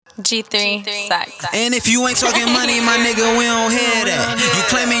G3 Sex. And if you ain't talking money, my nigga, we don't hear that. You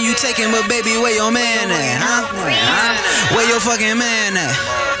claiming you taking, but baby, where your man at, huh? Where your fucking man at?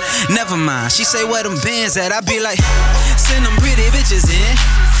 Never mind, she say where them bands at. I be like, send them pretty bitches in.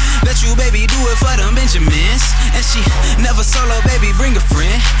 Bet you, baby, do it for them Benjamins. And she never solo, baby, bring a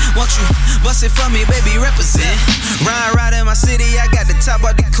friend. Won't you bust it for me, baby, represent. Ride in my city, I got the top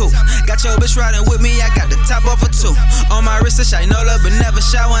off the coupe. Got your bitch riding with me, I got the top off of two. On my wrist, a shinola, but never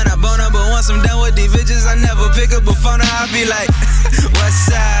shy when I bone her. But once I'm done with these bitches, I never pick up a phone. I be like,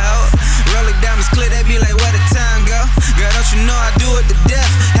 what's up? Roll it diamonds clear, they be like, where the time go? Girl, don't you know I do it to death?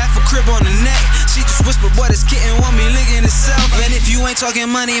 Half a crib on the neck. She just whisper, boy, this kitten want me licking itself. And if you ain't talking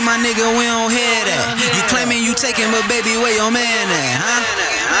money, my nigga, we don't hear that. You claiming you taking, but baby, where your man at,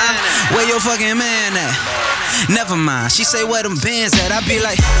 huh? Where your fucking man at? Never mind, she say where them bands at. I be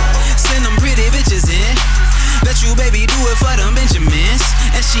like, send them pretty bitches in. Bet you, baby, do it for them Benjamins.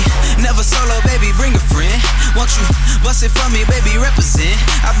 And she never solo, baby, bring a friend. Won't you bust it for me, baby, represent.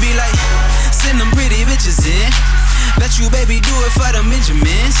 I be like, send them pretty bitches in. Bet you, baby, do it for them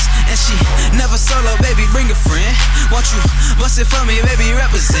Benjamins. And she never solo, baby, bring a friend. Won't you bust it for me, baby,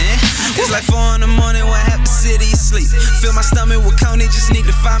 represent. It's like 4 in the morning when half the city asleep. Fill my stomach with Coney, just need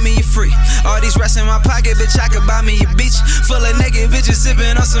to find me a free. All these rats in my pocket, bitch, I could buy me a beach. Full of naked bitches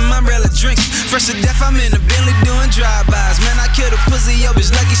sipping on some umbrella drinks. Fresh to death, I'm in the Bentley doing drive-bys. Man, I killed a pussy, yo,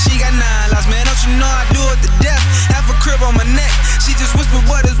 bitch, lucky she got 9 lives. Man, don't you know I do it to death? Half a crib on my neck. She just whisper,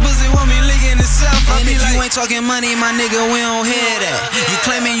 boy, this pussy want me licking itself. And if you ain't talking money, my nigga, we don't hear that. You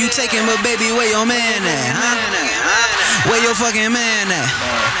claiming you taking, but baby, where your man at, huh? Where your fucking man at?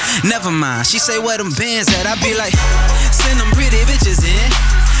 Never mind, she say where them bands at. I be like, send them pretty bitches in.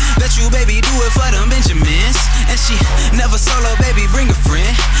 Bet you, baby, do it for them Benjamins. And she never solo, baby, bring a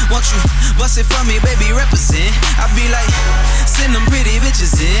friend. Won't you bust it for me, baby, represent. I be like, send them pretty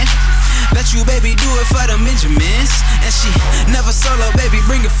bitches in. Bet you, baby, do it for them Benjamins. And she never solo, baby,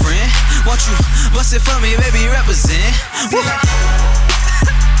 bring a friend. Won't you bust it for me, baby, represent. Woo.